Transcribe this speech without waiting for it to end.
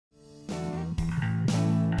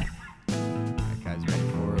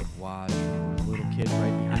kid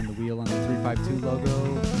right behind the wheel on the 352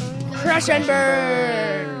 logo. Crash and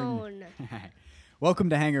burn!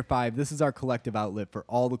 Welcome to Hangar 5. This is our collective outlet for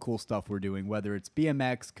all the cool stuff we're doing, whether it's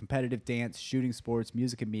BMX, competitive dance, shooting sports,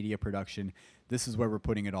 music and media production. This is where we're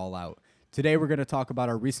putting it all out. Today we're going to talk about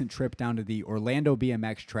our recent trip down to the Orlando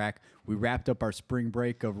BMX track. We wrapped up our spring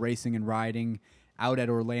break of racing and riding out at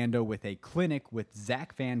Orlando with a clinic with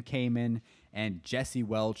Zach Van Kamen and Jesse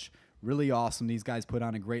Welch. Really awesome. These guys put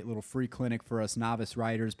on a great little free clinic for us novice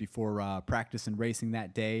riders before practice and racing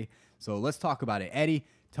that day. So let's talk about it. Eddie,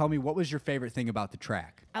 tell me, what was your favorite thing about the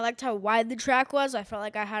track? I liked how wide the track was. I felt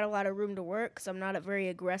like I had a lot of room to work because I'm not a very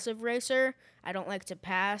aggressive racer. I don't like to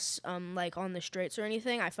pass like on the straights or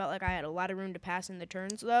anything. I felt like I had a lot of room to pass in the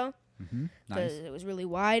turns, though. Nice. It was really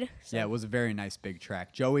wide. So. Yeah, it was a very nice big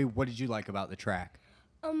track. Joey, what did you like about the track?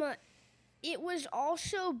 It was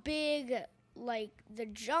also big. Like, the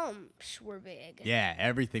jumps were big. Yeah,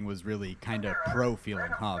 everything was really kind of pro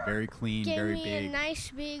feeling, huh? Very clean, very big. Gave me a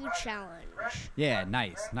nice big challenge. Yeah,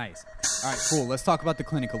 nice. All right, cool. Let's talk about the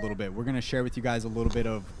clinic a little bit. We're going to share with you guys a little bit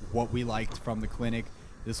of what we liked from the clinic.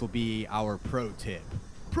 This will be our pro tip.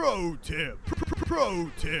 Pro tip.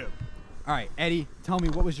 All right, Eddie, tell me,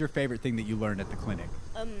 what was your favorite thing that you learned at the clinic?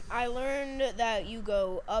 I learned that you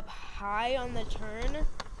go up high on the turn,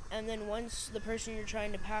 and then once the person you're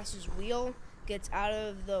trying to pass's wheel gets out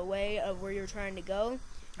of the way of where you're trying to go.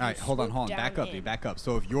 All right, hold on. Back up.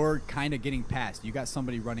 So if you're kind of getting past, you got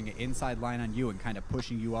somebody running an inside line on you and kind of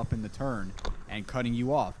pushing you up in the turn and cutting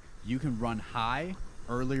you off, you can run high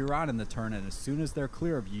earlier on in the turn, and as soon as they're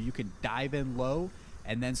clear of you, you can dive in low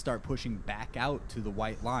and then start pushing back out to the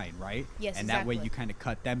white line, right? Yes, and exactly. that way you kind of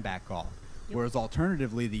cut them back off. Yep. Whereas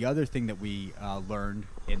alternatively, the other thing that we learned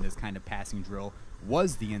in this kind of passing drill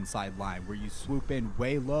was the inside line, where you swoop in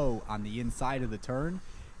way low on the inside of the turn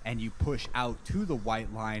and you push out to the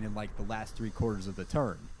white line in like the last 3/4 of the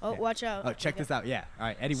turn. Oh, yeah. Watch out. Oh, check this out. Yeah. All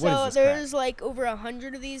right, Eddie, So what is this there's crap? like over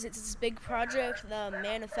 100 of these. It's this big project, the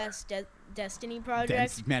Manifest Destiny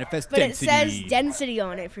project. Manifest but Density. But it says Density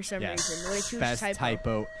on it for some Yeah. reason. What a huge Best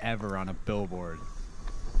typo ever on a billboard.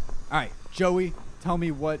 All right, Joey, tell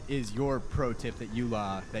me, what is your pro tip that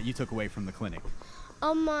you took away from the clinic?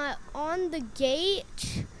 On the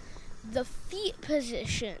gate, the feet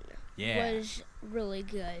position was really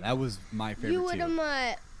good. That was my favorite You would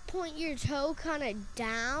too. Point your toe kind of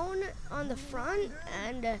down on the front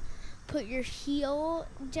and put your heel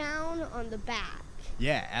down on the back.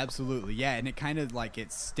 Yeah, absolutely. Yeah, and it kind of like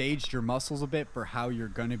it staged your muscles a bit for how you're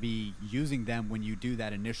going to be using them when you do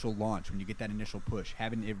that initial launch, when you get that initial push.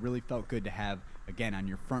 It really felt good to have, again, on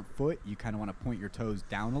your front foot, you kind of want to point your toes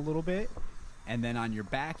down a little bit. And then on your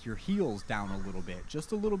back, your heels down a little bit.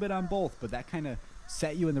 Just a little bit on both, but that kind of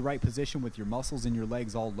set you in the right position with your muscles and your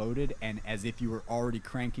legs all loaded and as if you were already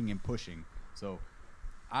cranking and pushing. So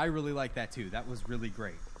I really like that too. That was really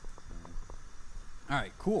great. All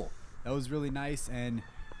right, cool. That was really nice. And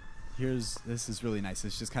this is really nice.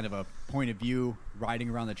 It's just kind of a point of view riding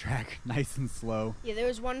around the track nice and slow. Yeah, there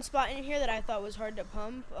was one spot in here that I thought was hard to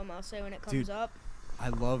pump. I'll say when it comes up. I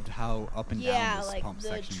loved how up and down this like pump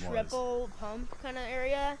section was. Yeah, like the triple pump kind of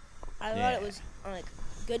area. I thought it was like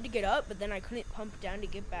good to get up, but then I couldn't pump down to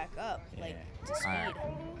get back up, like to speed. Right.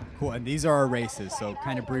 Cool, and these are our races. So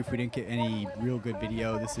kind of brief, we didn't get any real good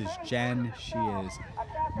video. This is Jen. She is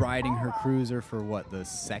riding her cruiser for what, the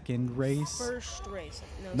second race? First race.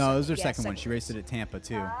 No, it was her second one. She raced it at Tampa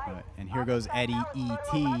too. And here goes Eddie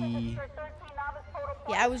E.T.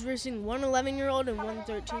 Yeah, I was racing one 11-year-old and one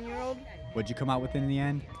 13-year-old. What'd you come out with in the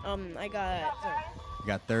end? I got third. You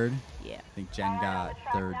got third? Yeah. I think Jen got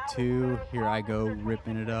third too. Here I go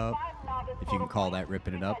ripping it up, if you can call that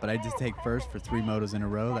ripping it up. But I did take first for 3 motos in a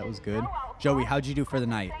row. That was good. Joey, how'd you do for the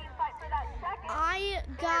night? I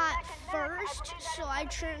got first, so I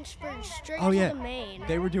transferred straight to the main.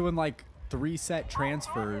 They were doing like 3-set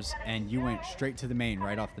transfers, and you went straight to the main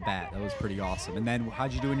right off the bat. That was pretty awesome. And then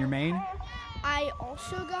how'd you do in your main? I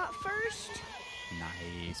also got first.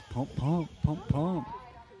 Nice. Pump. All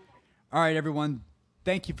right, everyone.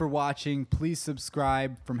 Thank you for watching. Please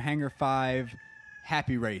subscribe. From Hangar 5,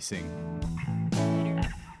 happy racing.